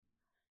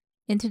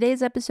In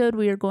today's episode,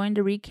 we are going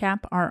to recap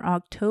our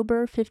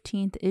October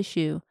 15th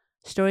issue.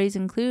 Stories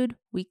include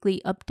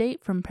weekly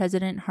update from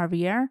President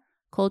Javier,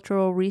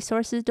 Cultural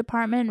Resources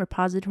Department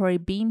repository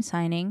beam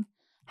signing,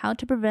 how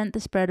to prevent the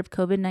spread of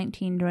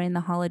COVID-19 during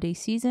the holiday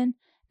season,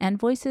 and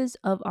voices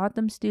of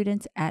Autumn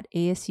students at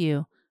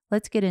ASU.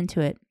 Let's get into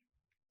it.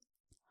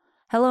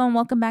 Hello and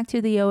welcome back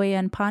to the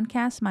OAN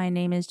podcast. My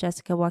name is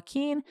Jessica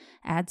Joaquin,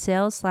 ad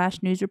sales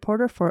 / news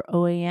reporter for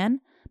OAN.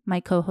 My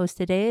co-host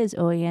today is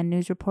OAN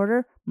news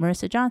reporter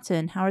Marissa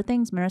Johnson. How are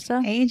things,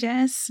 Marissa? Hey,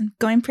 Jess.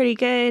 Going pretty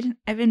good.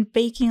 I've been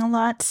baking a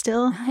lot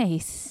still.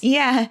 Nice.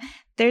 Yeah.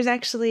 There's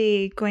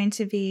actually going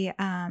to be,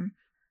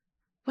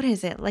 what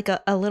is it? Like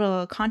a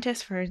little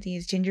contest for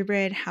these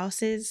gingerbread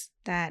houses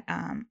that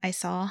I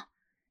saw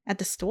at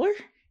the store.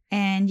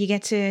 And you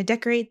get to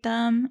decorate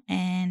them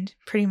and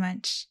pretty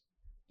much,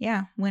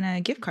 win a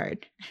gift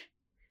card.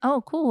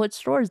 Oh, cool. What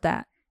store is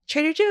that?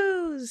 Trader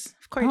Joe's,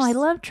 of course. Oh, I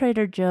love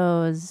Trader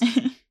Joe's.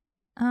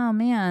 Oh,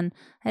 man.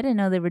 I didn't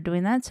know they were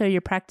doing that. So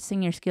you're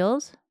practicing your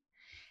skills?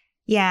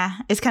 Yeah.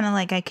 It's kind of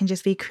like I can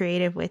just be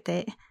creative with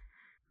it.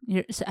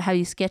 So have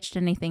you sketched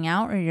anything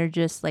out, or you're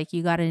just like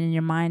you got it in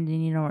your mind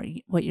and you know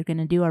what you're going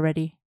to do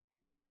already?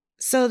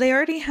 So they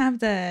already have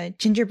the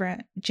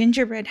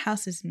gingerbread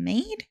houses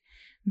made,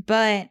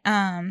 but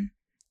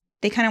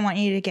they kind of want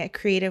you to get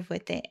creative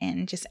with it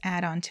and just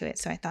add on to it.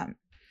 So I thought,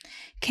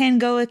 can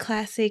go a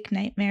classic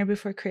Nightmare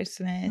Before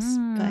Christmas,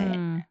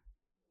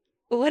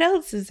 but what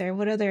else is there?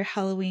 What other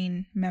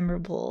Halloween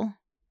memorable?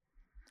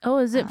 Oh,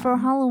 is it for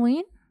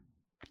Halloween?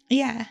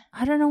 Yeah.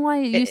 I don't know why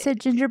you said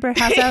gingerbread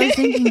house. I was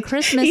thinking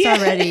Christmas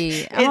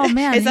already. Oh,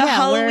 man. It's a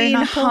Halloween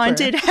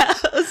haunted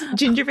house.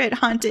 Gingerbread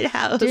haunted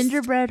house.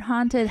 Gingerbread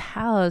haunted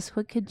house.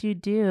 What could you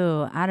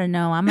do? I don't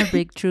know. I'm a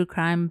big true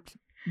crime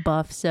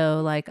buff,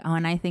 so like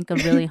when I think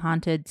of really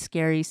haunted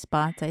scary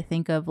spots, I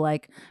think of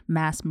like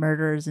mass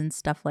murders and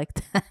stuff like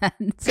that.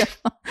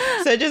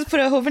 So just put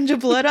a whole bunch of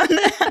blood on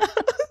the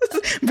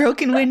house,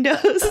 broken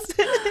windows.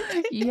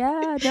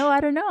 Yeah, no, I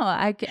don't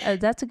know.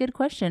 That's a good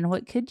question.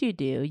 What could you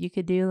do? You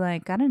could do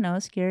like, I don't know,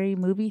 a scary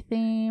movie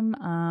theme.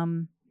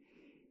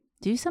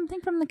 Do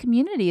something from the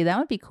community. That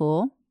would be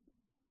cool.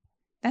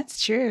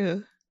 That's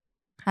true.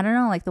 I don't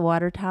know, like the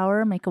water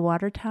tower. Make a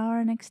water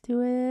tower next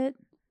to it.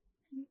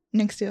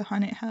 Next to a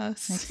haunted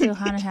house. Next to a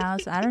haunted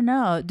house. I don't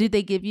know. Do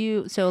they give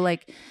you, so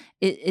like,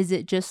 is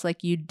it just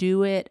like you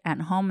do it at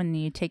home and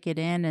you take it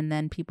in and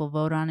then people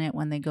vote on it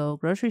when they go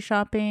grocery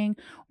shopping?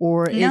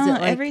 Or is it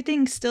like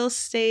everything still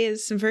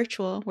stays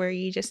virtual where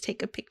you just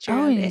take a picture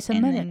of it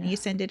and then you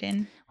send it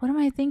in? What am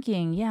I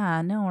thinking?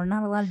 Yeah, no, we're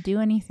not allowed to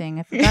do anything.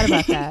 I forgot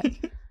about that.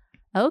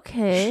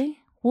 Okay.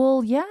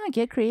 Well, yeah,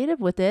 get creative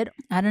with it.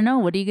 I don't know.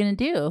 What are you going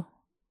to do?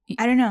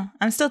 I don't know.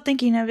 I'm still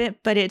thinking of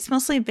it, but it's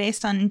mostly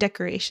based on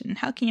decoration.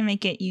 How can you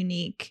make it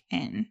unique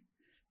and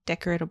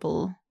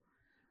decoratable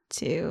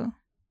to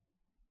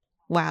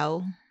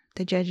wow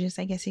the judges,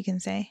 I guess you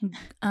can say?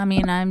 I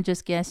mean, I'm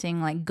just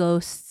guessing like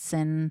ghosts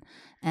and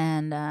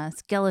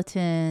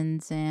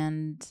skeletons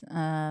and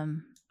I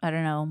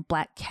don't know,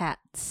 black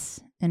cats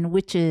and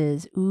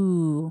witches.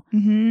 Ooh.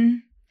 Mm-hmm.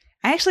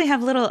 I actually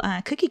have little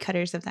cookie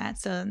cutters of that,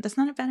 so that's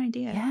not a bad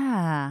idea.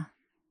 Yeah.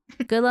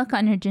 Good luck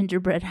on your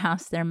gingerbread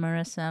house there,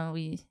 Marissa.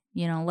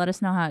 Let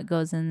us know how it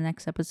goes in the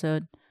next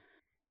episode.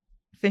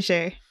 For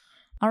sure.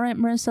 All right,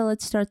 Marissa,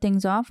 let's start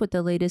things off with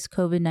the latest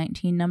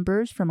COVID-19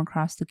 numbers from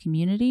across the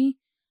community.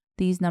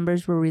 These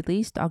numbers were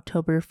released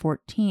October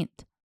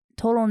 14th.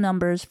 Total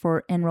numbers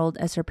for enrolled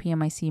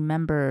SRPMIC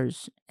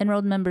members.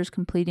 Enrolled members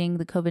completing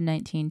the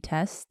COVID-19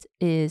 test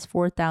is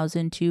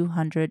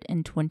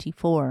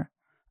 4,224.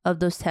 Of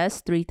those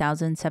tests,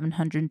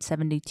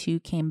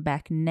 3,772 came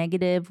back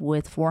negative,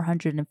 with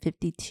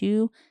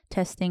 452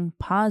 testing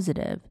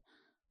positive.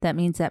 That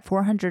means that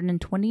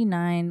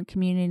 429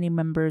 community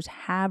members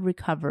have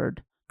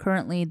recovered.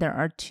 Currently, there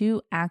are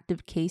 2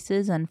 active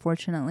cases.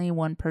 Unfortunately,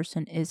 one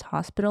person is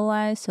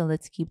hospitalized, so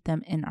let's keep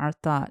them in our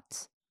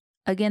thoughts.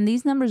 Again,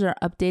 these numbers are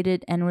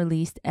updated and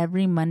released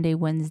every Monday,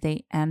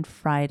 Wednesday, and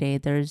Friday.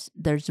 There's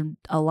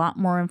a lot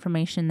more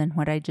information than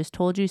what I just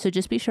told you, so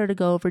just be sure to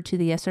go over to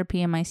the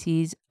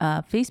SRPMIC's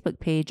Facebook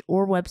page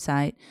or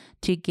website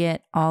to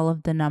get all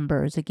of the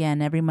numbers.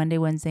 Again, every Monday,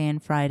 Wednesday,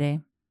 and Friday.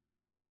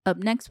 Up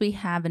next, we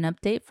have an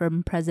update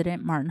from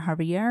President Martin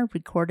Javier,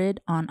 recorded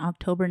on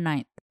October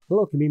 9th.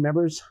 Hello, community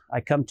members.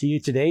 I come to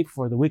you today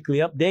for the weekly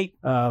update.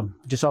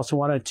 Just also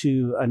wanted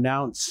to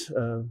announce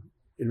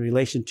in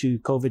relation to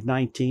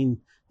COVID-19,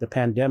 the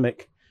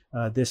pandemic,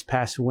 this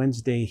past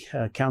Wednesday,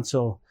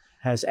 Council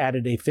has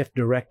added a 5th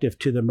directive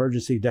to the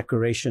emergency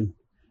declaration.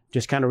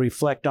 Just kind of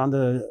reflect on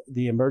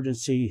the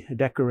emergency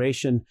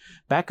declaration.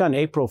 Back on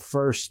April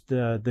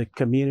 1st, the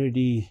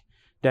community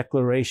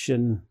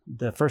declaration,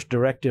 the first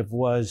directive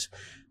was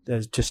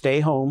to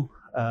stay home,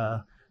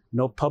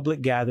 no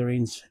public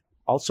gatherings,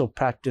 also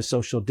practice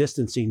social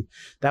distancing.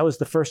 That was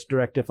the first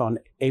directive on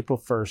April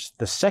 1st.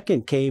 The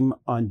second came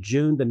on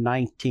June the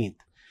 19th.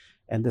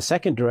 And the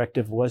second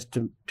directive was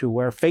to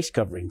wear face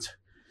coverings.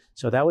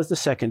 So that was the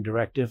second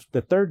directive.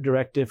 The third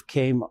directive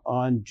came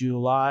on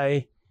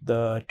July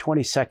the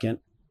 22nd,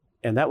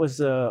 and that was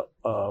the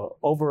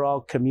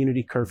overall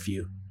community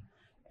curfew.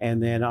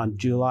 And then on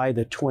July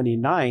the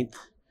 29th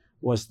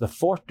was the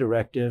fourth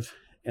directive,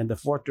 and the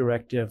fourth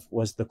directive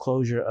was the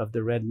closure of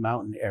the Red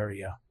Mountain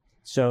area.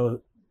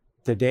 So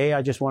today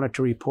I just wanted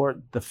to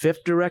report the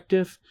fifth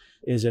directive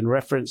is in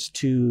reference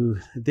to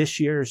this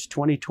year's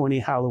 2020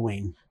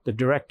 Halloween. The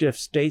directive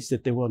states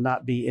that there will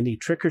not be any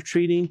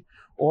trick-or-treating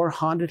or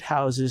haunted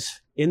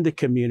houses in the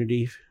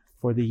community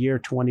for the year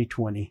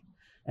 2020.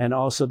 And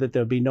also that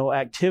there'll be no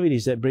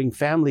activities that bring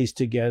families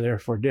together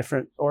for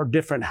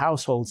different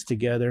households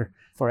together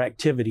for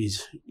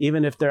activities,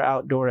 even if they're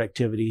outdoor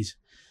activities.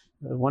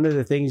 One of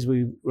the things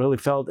we really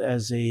felt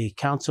as a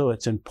council,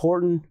 it's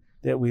important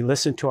that we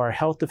listen to our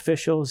health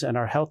officials, and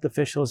our health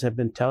officials have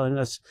been telling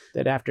us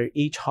that after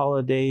each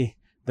holiday,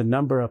 the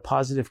number of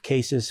positive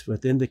cases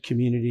within the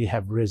community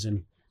have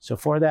risen. So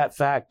for that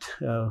fact,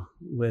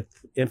 with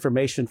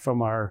information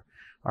from our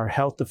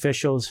health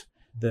officials,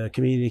 the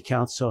community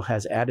council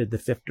has added the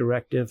fifth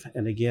directive.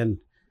 And again,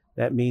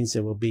 that means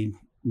there will be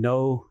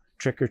no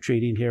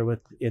trick-or-treating here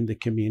within the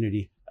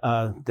community.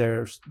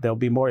 There'll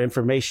be more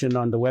information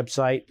on the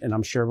website, and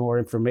I'm sure more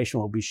information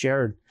will be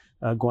shared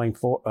going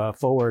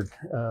forward,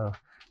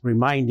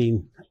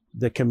 reminding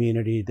the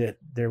community that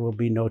there will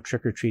be no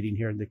trick-or-treating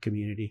here in the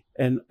community.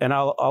 And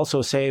I'll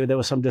also say there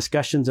was some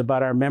discussions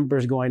about our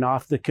members going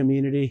off the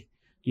community.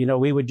 You know,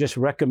 we would just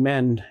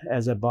recommend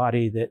as a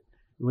body that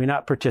we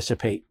not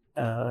participate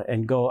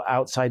and go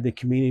outside the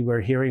community.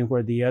 We're hearing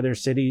where the other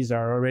cities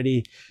are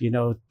already,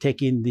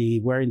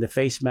 wearing the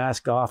face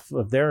mask off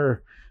of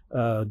their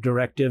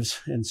directives.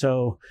 And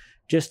so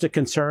just a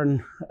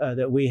concern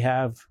that we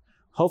have,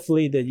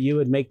 hopefully that you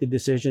would make the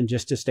decision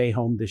just to stay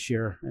home this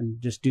year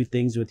and just do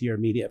things with your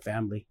immediate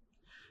family.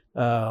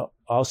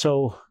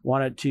 Also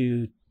wanted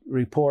to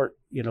report,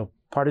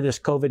 part of this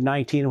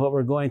COVID-19, what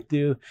we're going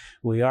through,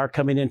 we are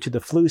coming into the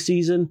flu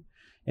season,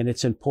 and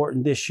it's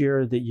important this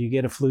year that you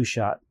get a flu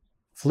shot.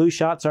 Flu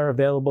shots are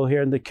available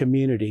here in the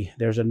community.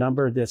 There's a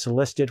number that's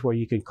listed where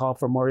you can call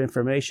for more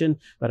information,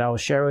 but I will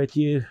share with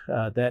you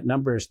that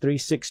number is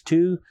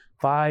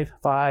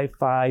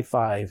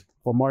 362-5555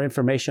 for more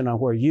information on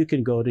where you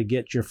can go to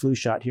get your flu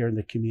shot here in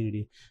the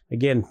community.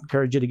 Again,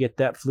 encourage you to get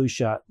that flu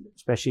shot,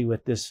 especially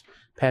with this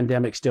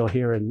pandemic still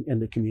here in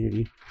the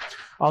community.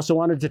 Also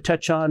wanted to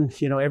touch on,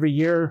 every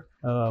year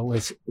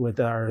with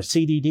our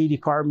CDD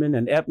department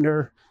and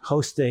EPNR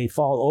host a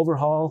fall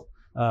overhaul.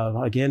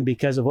 Again,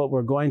 because of what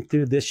we're going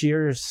through, this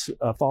year's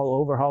fall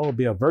overhaul will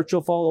be a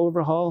virtual fall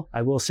overhaul.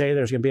 I will say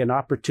there's going to be an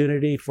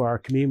opportunity for our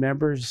community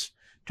members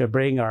to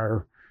bring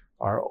our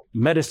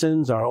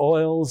medicines, our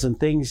oils and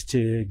things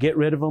to get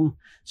rid of them.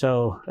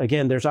 So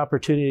again, there's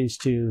opportunities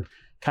to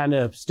kind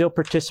of still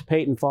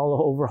participate in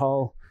fall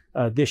overhaul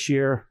this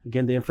year.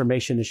 Again, the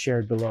information is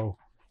shared below.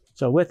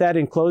 So with that,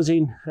 in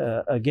closing,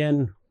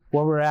 again,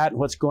 where we're at,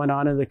 what's going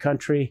on in the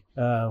country,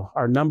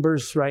 our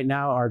numbers right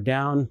now are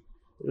down.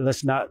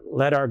 Let's not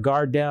let our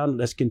guard down.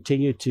 Let's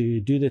continue to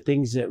do the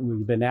things that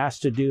we've been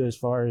asked to do as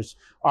far as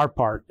our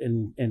part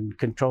in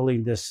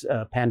controlling this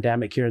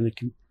pandemic here in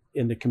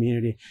the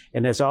community.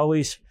 And as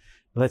always,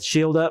 let's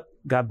shield up.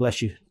 God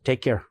bless you.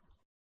 Take care.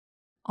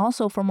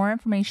 Also, for more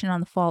information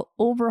on the fall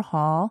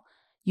overhaul,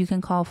 you can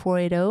call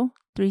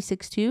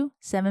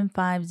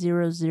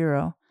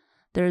 480-362-7500.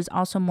 There is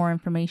also more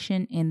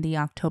information in the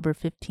October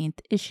 15th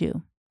issue.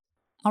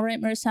 All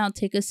right, Marissa, I'll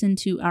take us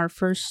into our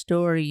first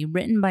story,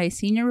 written by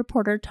senior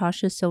reporter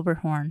Tasha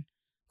Silverhorn.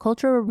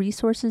 Cultural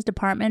Resources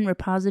Department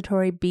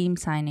Repository Beam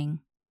Signing.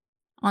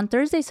 On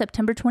Thursday,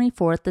 September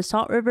 24th, the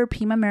Salt River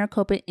Pima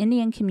Maricopa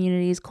Indian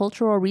Community's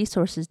Cultural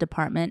Resources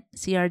Department,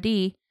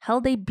 CRD,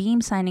 held a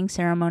beam signing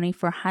ceremony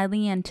for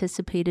highly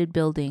anticipated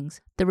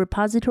buildings, the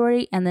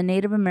Repository and the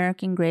Native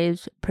American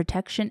Graves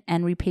Protection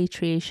and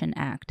Repatriation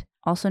Act,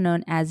 also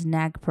known as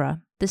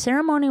NAGPRA. The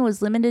ceremony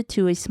was limited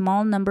to a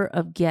small number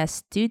of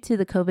guests due to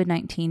the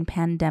COVID-19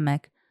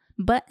 pandemic,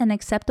 but an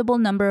acceptable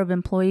number of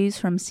employees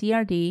from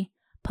CRD,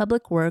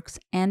 Public Works,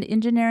 and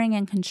Engineering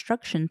and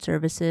Construction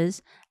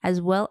Services,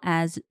 as well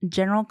as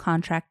general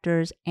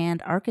contractors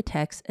and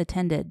architects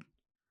attended.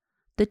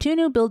 The two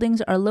new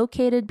buildings are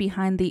located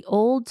behind the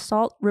old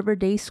Salt River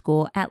Day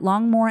School at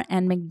Longmore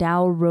and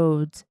McDowell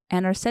Roads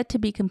and are set to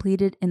be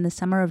completed in the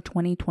summer of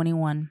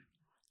 2021.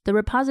 The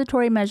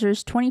repository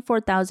measures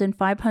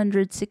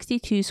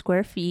 24,562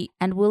 square feet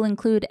and will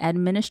include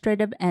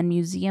administrative and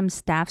museum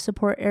staff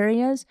support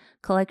areas,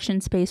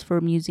 collection space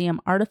for museum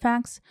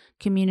artifacts,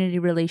 community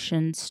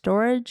relations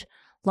storage,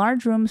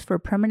 large rooms for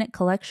permanent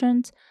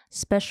collections,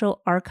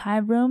 special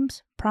archive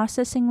rooms,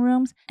 processing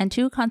rooms, and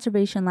 2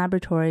 conservation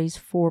laboratories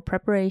for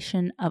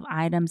preparation of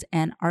items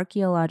and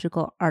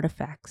archaeological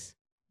artifacts.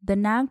 The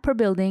NAGPRA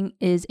building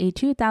is a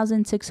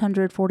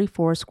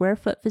 2,644 square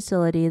foot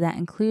facility that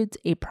includes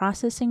a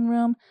processing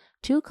room,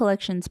 2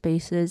 collection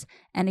spaces,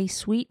 and a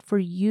suite for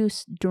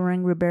use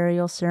during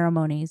reburial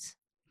ceremonies.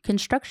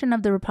 Construction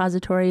of the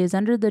repository is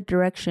under the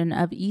direction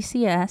of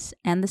ECS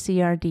and the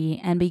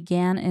CRD and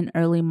began in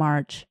early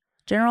March.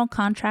 General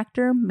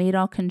contractor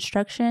Maydal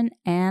Construction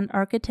and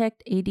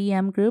architect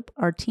ADM Group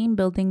are team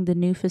building the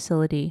new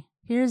facility.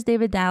 Here's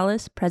David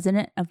Dallas,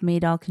 president of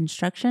Maydal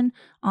Construction,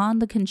 on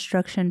the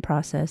construction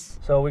process.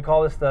 So we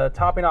call this the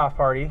topping off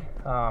party.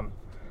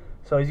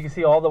 So as you can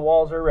see, all the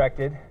walls are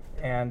erected,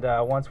 and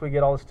once we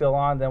get all the steel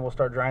on, then we'll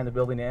start drying the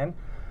building in.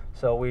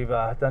 So we've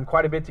done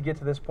quite a bit to get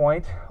to this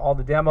point. All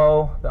the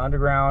demo, the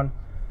underground,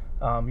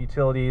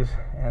 utilities,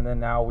 and then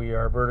now we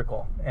are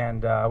vertical.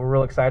 And we're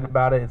real excited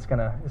about it. It's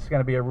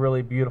gonna be a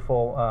really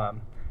beautiful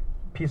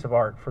piece of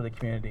art for the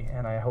community,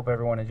 and I hope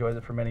everyone enjoys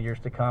it for many years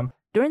to come.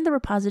 During the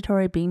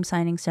repository beam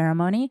signing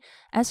ceremony,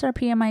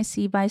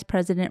 SRPMIC Vice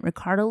President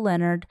Ricardo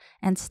Leonard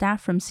and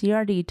staff from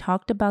CRD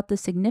talked about the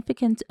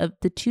significance of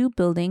the two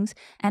buildings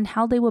and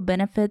how they will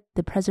benefit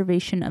the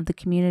preservation of the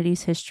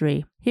community's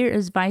history. Here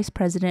is Vice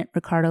President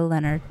Ricardo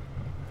Leonard.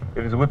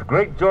 It is with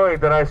great joy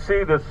that I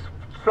see this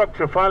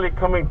structure finally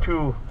coming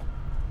to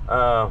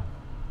a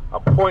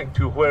point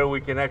to where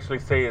we can actually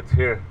say it's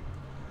here.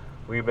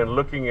 We've been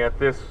looking at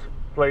this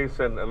place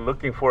and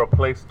looking for a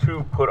place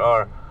to put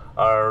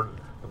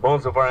the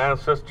bones of our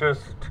ancestors,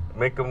 to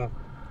make them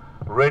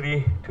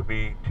ready to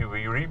be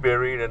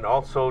reburied, and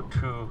also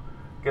to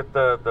get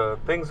the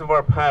things of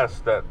our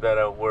past that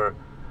were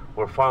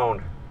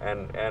found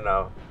and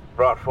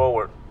brought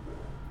forward.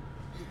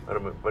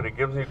 But it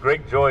gives me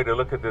great joy to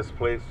look at this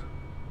place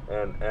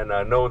and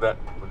I know that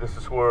this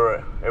is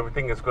where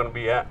everything is going to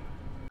be at.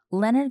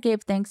 Leonard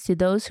gave thanks to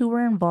those who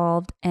were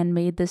involved and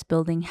made this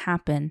building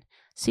happen.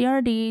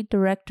 CRD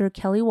Director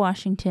Kelly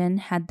Washington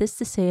had this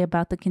to say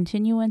about the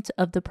continuance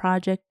of the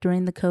project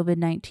during the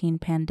COVID-19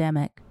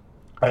 pandemic.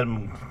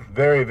 I'm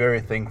very,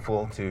 very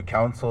thankful to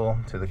council,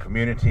 to the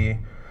community,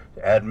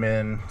 to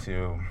admin,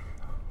 to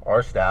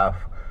our staff,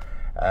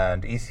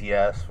 and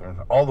ECS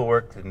for all the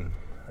work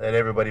that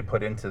everybody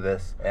put into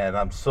this. And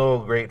I'm so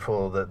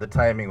grateful that the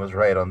timing was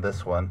right on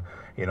this one.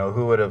 You know,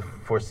 who would have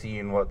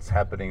foreseen what's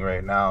happening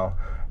right now?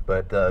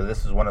 But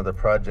this is one of the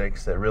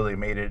projects that really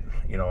made it,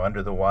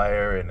 under the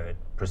wire, and it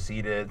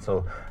proceeded.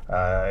 So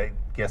I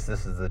guess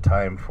this is the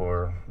time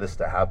for this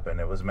to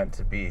happen. It was meant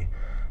to be.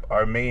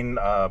 Our main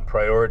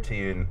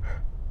priority in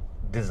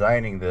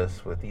designing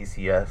this with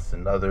ECS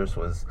and others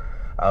was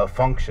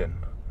function.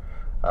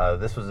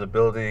 This was a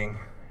building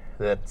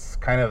that's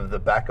kind of the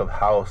back of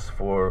house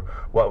for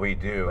what we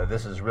do.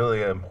 This is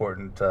really an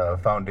important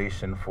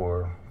foundation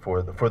for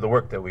the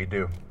work that we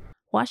do.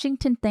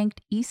 Washington thanked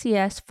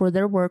ECS for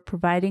their work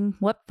providing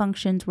what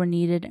functions were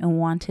needed and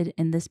wanted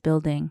in this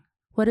building.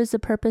 What is the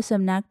purpose of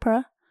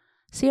NAGPRA?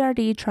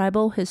 CRD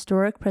Tribal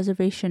Historic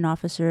Preservation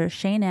Officer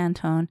Shane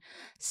Antone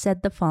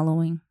said the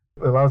following.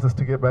 It allows us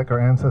to get back our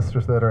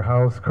ancestors that are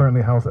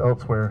currently housed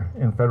elsewhere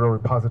in federal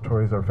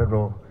repositories or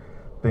federal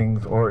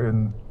things, or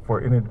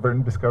for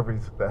inadvertent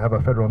discoveries that have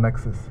a federal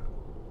nexus.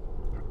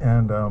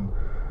 And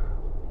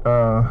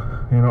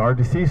our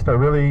deceased are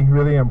really,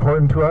 really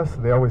important to us.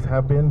 They always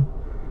have been.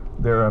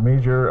 They're a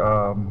major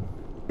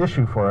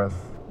issue for us,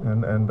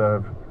 and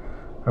I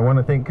want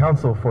to thank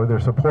council for their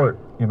support.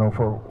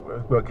 For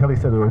what Kelly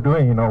said they were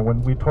doing.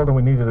 When we told them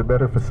we needed a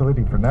better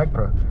facility for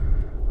NAGPRA,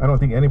 I don't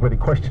think anybody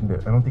questioned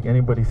it. I don't think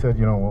anybody said,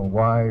 well,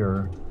 why,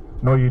 or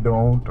no, you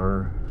don't,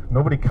 or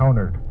nobody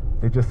countered.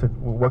 They just said,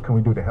 well, what can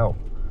we do to help?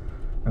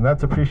 And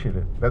that's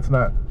appreciated. That's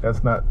not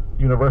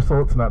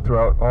universal. It's not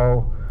throughout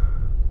all.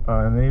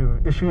 And the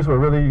issues, we're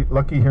really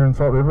lucky here in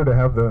Salt River to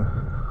have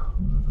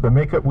the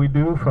makeup we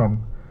do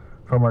from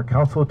our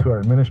council to our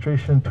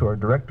administration to our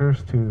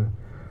directors to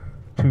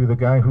the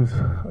guy who's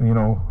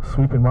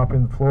sweeping,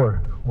 mopping the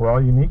floor. We're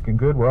all unique and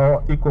good. We're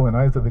all equal in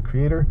eyes of the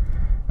Creator,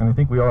 and I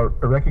think we all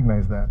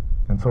recognize that.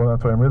 And so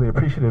that's why I'm really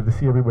appreciative to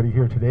see everybody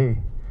here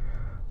today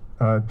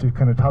to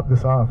kind of top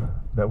this off,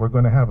 that we're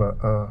going to have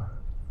a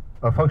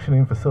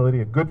functioning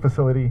facility, a good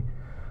facility,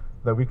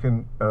 that we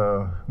can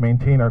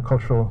maintain our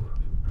cultural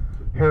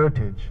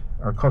heritage,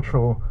 our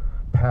cultural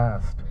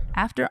past.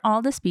 After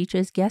all the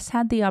speeches, guests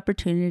had the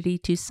opportunity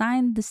to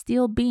sign the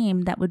steel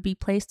beam that would be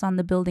placed on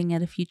the building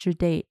at a future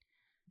date.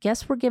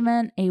 Guests were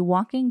given a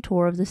walking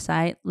tour of the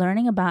site,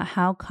 learning about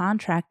how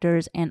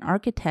contractors and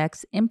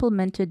architects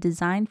implemented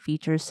design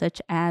features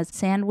such as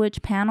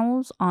sandwich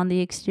panels on the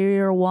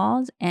exterior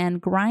walls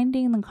and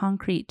grinding the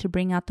concrete to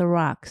bring out the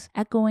rocks,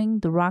 echoing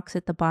the rocks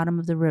at the bottom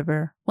of the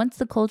river. Once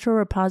the Cultural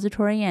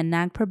Repository and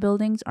NAGPRA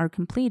buildings are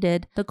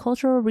completed, the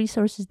Cultural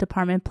Resources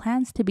Department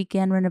plans to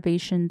begin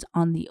renovations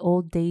on the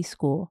old day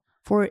school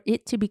for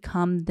it to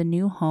become the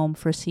new home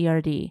for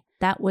CRD.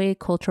 That way,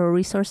 Cultural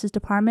Resources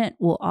Department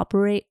will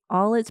operate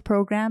all its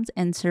programs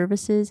and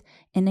services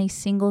in a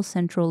single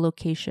central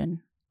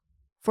location.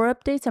 For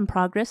updates and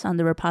progress on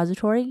the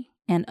repository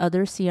and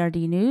other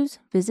CRD news,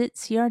 visit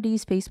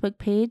CRD's Facebook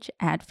page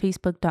at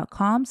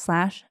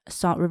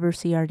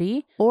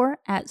facebook.com/SaltRiverCRD or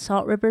at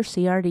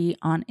SaltRiverCRD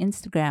on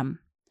Instagram.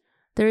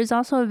 There is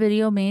also a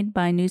video made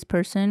by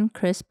newsperson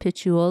Chris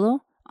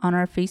Picciuolo on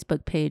our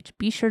Facebook page.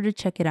 Be sure to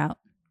check it out.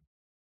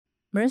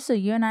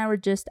 Marissa, you and I were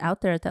just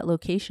out there at that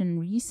location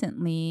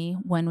recently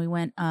when we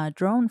went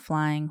drone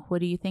flying.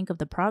 What do you think of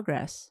the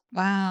progress?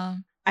 Wow.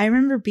 I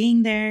remember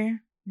being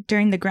there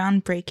during the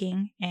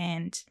groundbreaking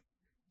and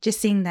just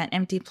seeing that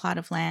empty plot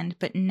of land.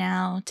 But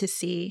now to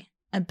see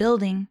a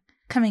building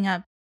coming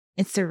up,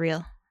 it's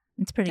surreal.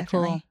 It's pretty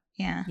cool.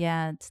 Yeah.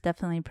 Yeah, it's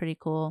definitely pretty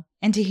cool.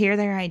 And to hear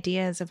their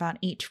ideas about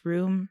each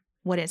room,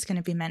 what it's going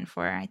to be meant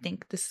for, I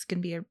think this is going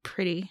to be a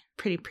pretty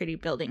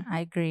building. I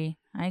agree.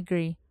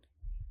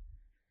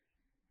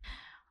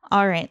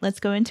 All right, let's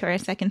go into our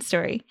second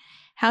story.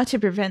 How to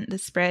Prevent the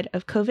Spread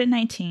of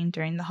COVID-19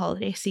 During the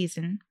Holiday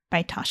Season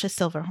by Tasha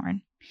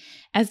Silverhorn.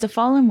 As the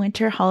fall and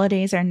winter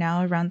holidays are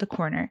now around the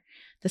corner,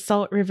 the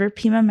Salt River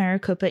Pima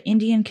Maricopa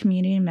Indian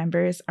community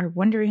members are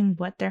wondering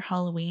what their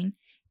Halloween,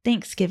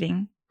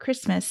 Thanksgiving,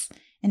 Christmas,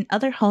 and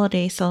other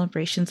holiday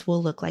celebrations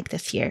will look like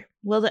this year.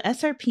 Will the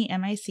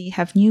SRPMIC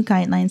have new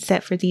guidelines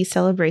set for these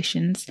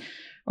celebrations,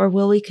 or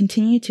will we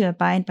continue to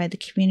abide by the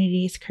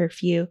community's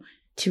curfew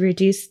to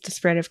reduce the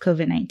spread of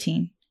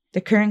COVID-19?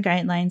 The current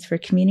guidelines for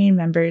community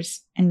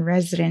members and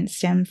residents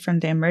stem from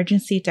the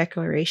Emergency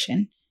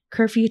Declaration,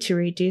 Curfew to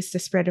Reduce the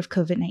Spread of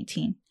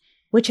COVID-19,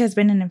 which has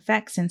been in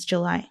effect since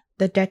July.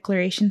 The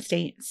declaration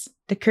states,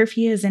 the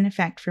curfew is in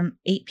effect from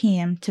 8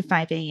 p.m. to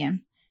 5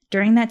 a.m.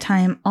 During that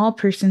time, all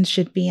persons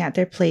should be at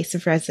their place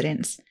of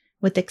residence,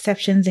 with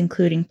exceptions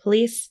including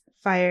police,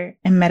 fire,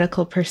 and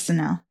medical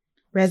personnel.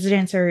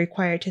 Residents are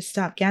required to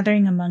stop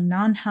gathering among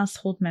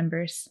non-household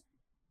members.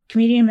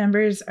 Community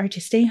members are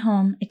to stay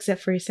home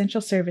except for essential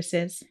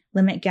services,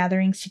 limit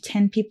gatherings to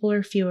 10 people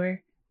or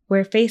fewer,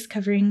 wear face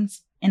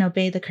coverings, and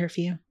obey the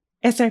curfew.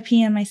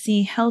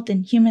 SRPMIC Health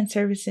and Human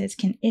Services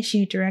can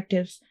issue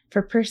directives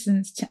for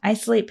persons to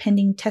isolate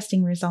pending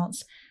testing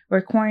results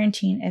or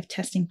quarantine if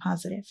testing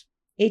positive.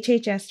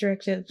 HHS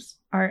directives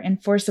are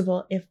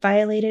enforceable if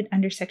violated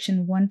under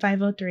Section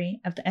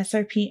 1503 of the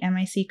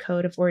SRPMIC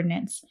Code of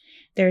Ordinance.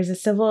 There is a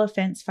civil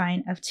offense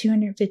fine of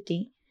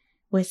 $250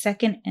 with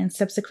second and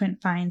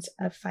subsequent fines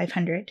of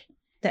 $500.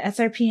 The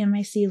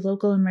SRPMIC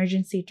local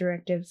emergency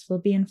directives will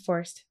be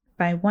enforced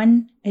by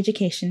 1.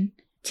 Education,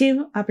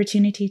 2.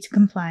 Opportunity to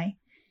comply,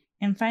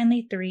 and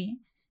finally 3.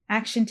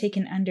 Action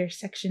taken under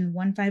Section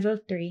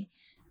 1503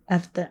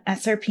 of the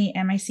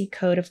SRPMIC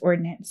Code of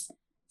Ordinance.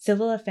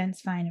 Civil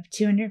offense fine of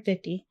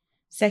 $250,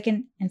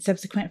 second and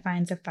subsequent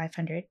fines of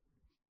 $500.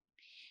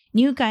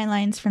 New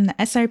guidelines from the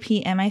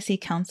SRPMIC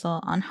Council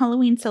on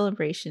Halloween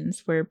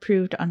celebrations were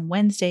approved on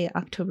Wednesday,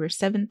 October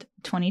 7th,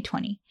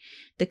 2020.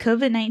 The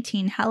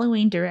COVID-19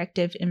 Halloween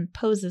Directive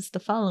imposes the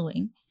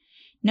following: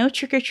 no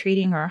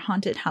trick-or-treating or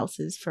haunted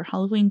houses for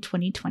Halloween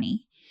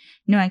 2020.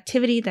 No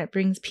activity that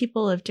brings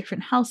people of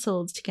different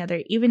households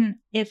together, even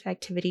if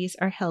activities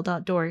are held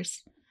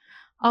outdoors.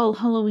 All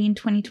Halloween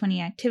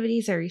 2020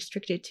 activities are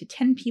restricted to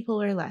 10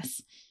 people or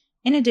less.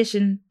 In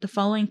addition, the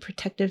following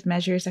protective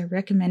measures are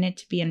recommended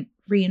to be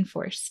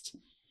reinforced.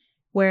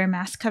 Wear a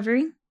mask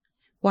covering.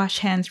 Wash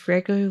hands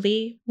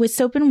regularly with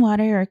soap and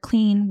water or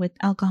clean with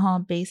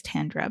alcohol-based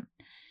hand rub.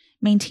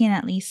 Maintain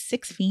at least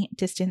 6 feet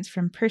distance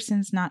from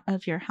persons not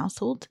of your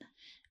household.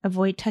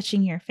 Avoid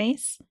touching your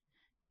face.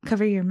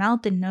 Cover your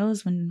mouth and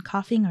nose when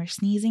coughing or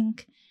sneezing.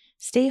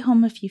 Stay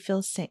home if you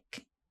feel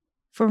sick.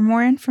 For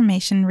more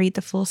information, read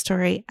the full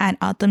story at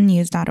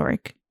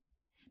autumnnews.org.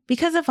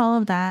 Because of all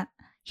of that,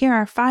 here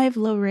are 5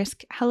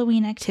 low-risk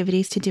Halloween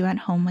activities to do at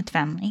home with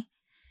family.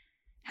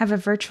 Have a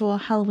virtual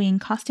Halloween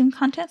costume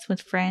contest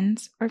with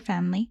friends or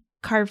family.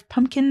 Carve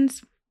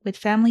pumpkins with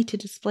family to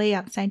display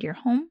outside your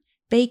home.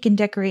 Bake and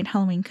decorate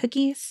Halloween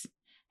cookies.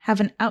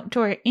 Have an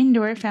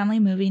outdoor-indoor family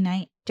movie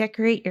night.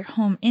 Decorate your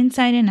home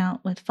inside and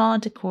out with fall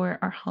decor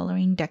or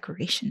Halloween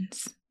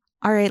decorations.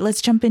 All right,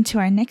 let's jump into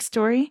our next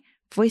story,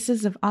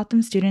 Voices of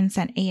Autumn Students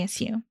at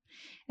ASU.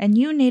 A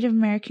new Native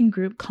American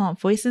group called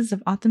Voices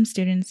of Autumn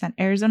Students at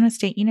Arizona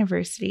State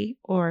University,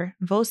 or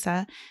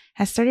VOSA,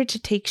 has started to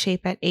take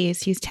shape at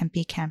ASU's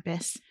Tempe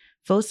campus.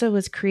 VOSA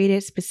was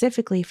created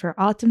specifically for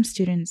Autumn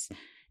students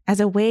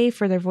as a way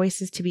for their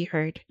voices to be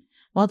heard.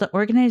 While the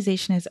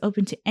organization is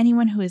open to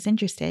anyone who is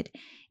interested,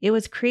 it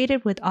was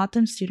created with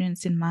Autumn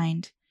students in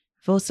mind.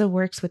 VOSA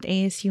works with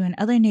ASU and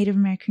other Native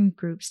American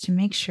groups to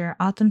make sure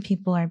Autumn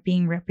people are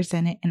being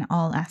represented in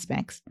all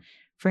aspects.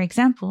 For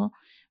example,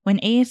 when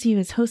ASU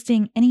is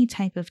hosting any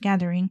type of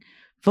gathering,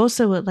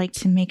 VOSA would like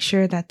to make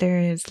sure that there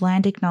is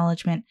land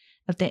acknowledgement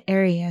of the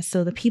area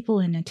so the people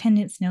in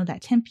attendance know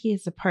that Tempe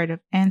is a part of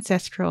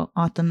ancestral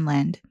Autumn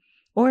land.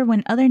 Or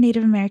when other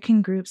Native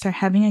American groups are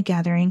having a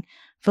gathering,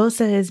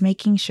 VOSA is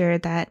making sure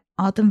that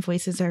Autumn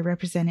voices are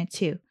represented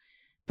too,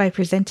 by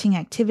presenting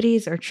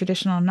activities or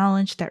traditional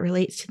knowledge that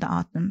relates to the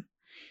Autumn.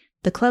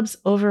 The club's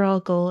overall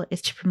goal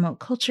is to promote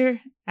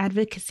culture,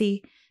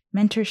 advocacy,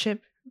 mentorship,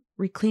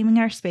 reclaiming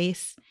our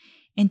space,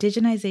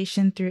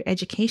 indigenization through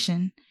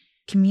education,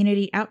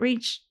 community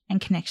outreach,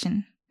 and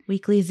connection.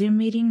 Weekly Zoom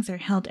meetings are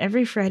held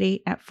every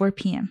Friday at 4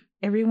 p.m.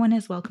 Everyone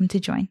is welcome to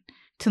join.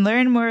 To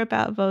learn more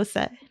about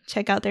VOSA,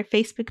 check out their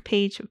Facebook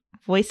page,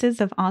 Voices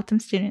of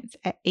Autumn Students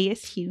at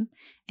ASU,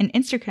 and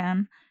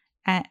Instagram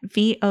at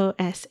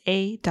vosa.asu.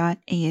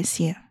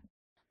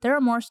 There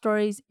are more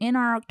stories in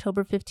our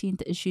October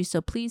 15th issue,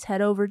 so please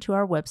head over to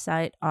our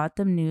website,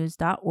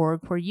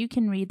 autumnnews.org, where you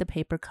can read the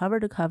paper cover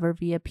to cover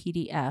via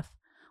PDF.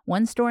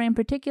 One story in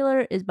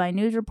particular is by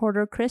news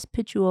reporter Chris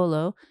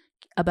Picciuolo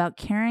about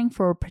caring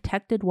for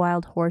protected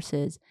wild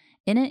horses.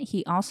 In it,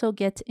 he also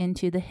gets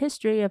into the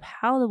history of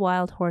how the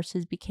wild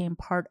horses became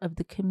part of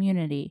the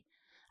community.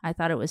 I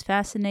thought it was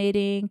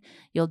fascinating.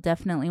 You'll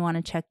definitely want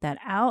to check that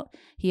out.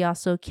 He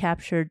also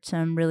captured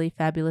some really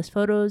fabulous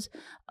photos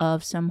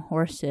of some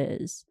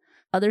horses.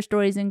 Other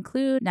stories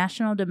include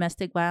National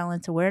Domestic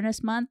Violence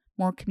Awareness Month,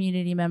 more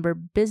community member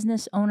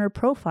business owner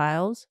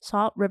profiles,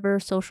 Salt River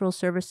Social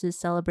Services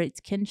celebrates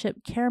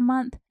Kinship Care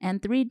Month,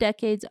 and 3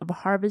 decades of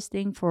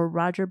harvesting for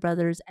Roger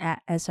Brothers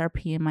at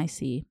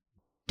SRPMIC.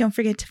 Don't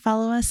forget to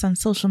follow us on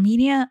social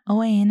media.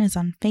 OAN is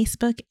on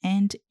Facebook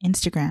and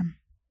Instagram.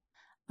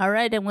 All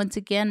right, and once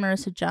again,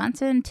 Marissa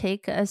Johnson,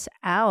 take us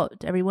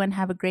out. Everyone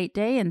have a great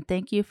day, and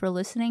thank you for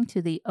listening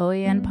to the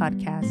OAN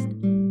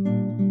podcast.